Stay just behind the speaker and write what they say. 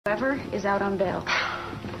Whoever is out on bail.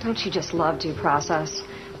 Don't you just love due process?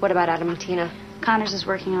 What about Adam and Tina? Connors is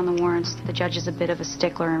working on the warrants. The judge is a bit of a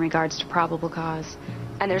stickler in regards to probable cause.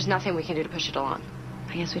 And there's nothing we can do to push it along.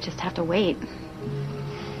 I guess we just have to wait.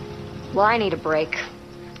 Well, I need a break.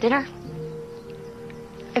 Dinner?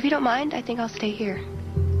 If you don't mind, I think I'll stay here.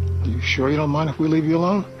 You sure you don't mind if we leave you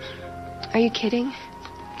alone? Are you kidding?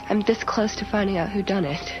 I'm this close to finding out who done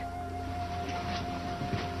it.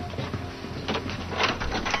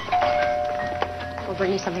 We'll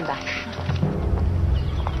bring you something back.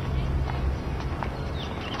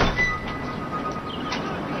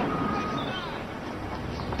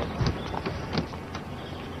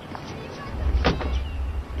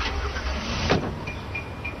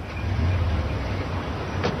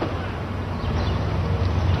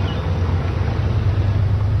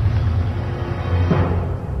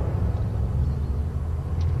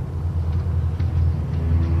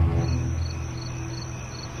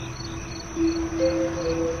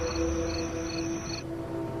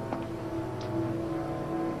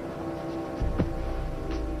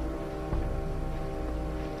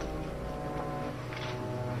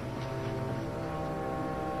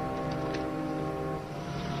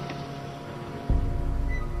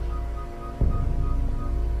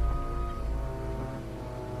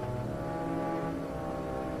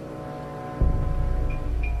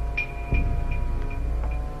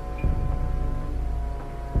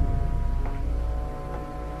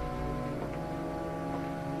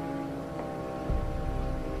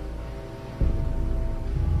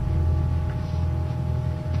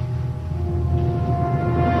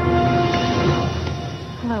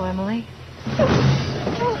 Hello, Emily.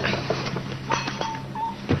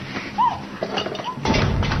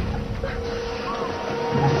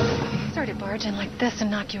 Sorry to barge in like this and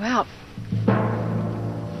knock you out.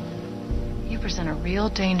 You present a real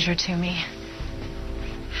danger to me.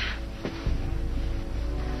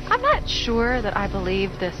 I'm not sure that I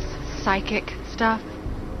believe this psychic stuff.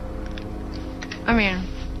 I mean,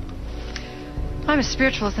 I'm as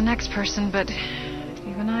spiritual as the next person, but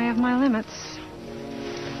even I have my limits.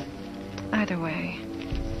 Either way,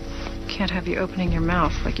 can't have you opening your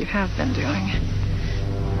mouth like you have been doing.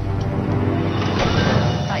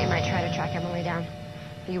 Thought you might try to track Emily down.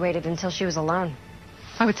 You waited until she was alone.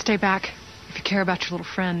 I would stay back if you care about your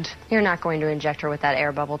little friend. You're not going to inject her with that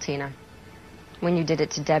air bubble, Tina. When you did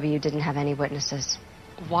it to Debbie, you didn't have any witnesses.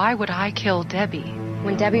 Why would I kill Debbie?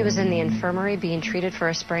 When Debbie was in the infirmary being treated for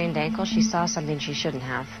a sprained ankle, she saw something she shouldn't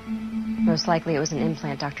have. Most likely it was an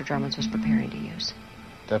implant Dr. Drummond was preparing to use.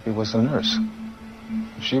 Debbie was a nurse.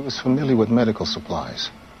 She was familiar with medical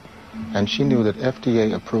supplies. And she knew that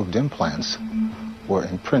FDA-approved implants were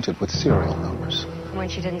imprinted with serial numbers. When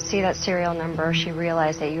she didn't see that serial number, she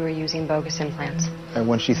realized that you were using bogus implants. And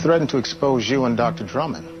when she threatened to expose you and Dr.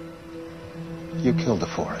 Drummond, you killed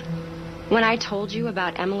her for it. When I told you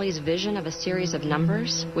about Emily's vision of a series of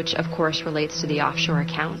numbers, which of course relates to the offshore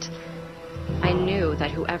account, I knew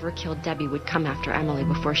that whoever killed Debbie would come after Emily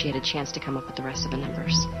before she had a chance to come up with the rest of the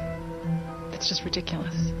numbers. That's just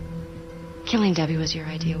ridiculous. Killing Debbie was your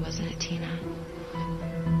idea, wasn't it, Tina?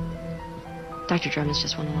 Dr. Drummond's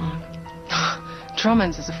just went along.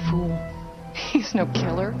 Drummond's is a fool. He's no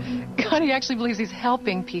killer. God, he actually believes he's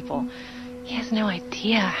helping people. He has no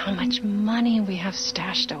idea how much money we have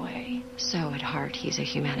stashed away. So at heart, he's a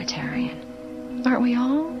humanitarian. Aren't we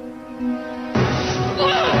all?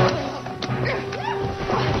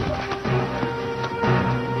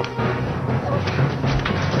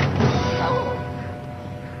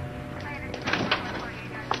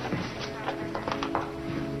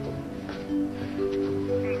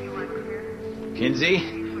 Kinsey,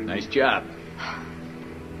 nice job.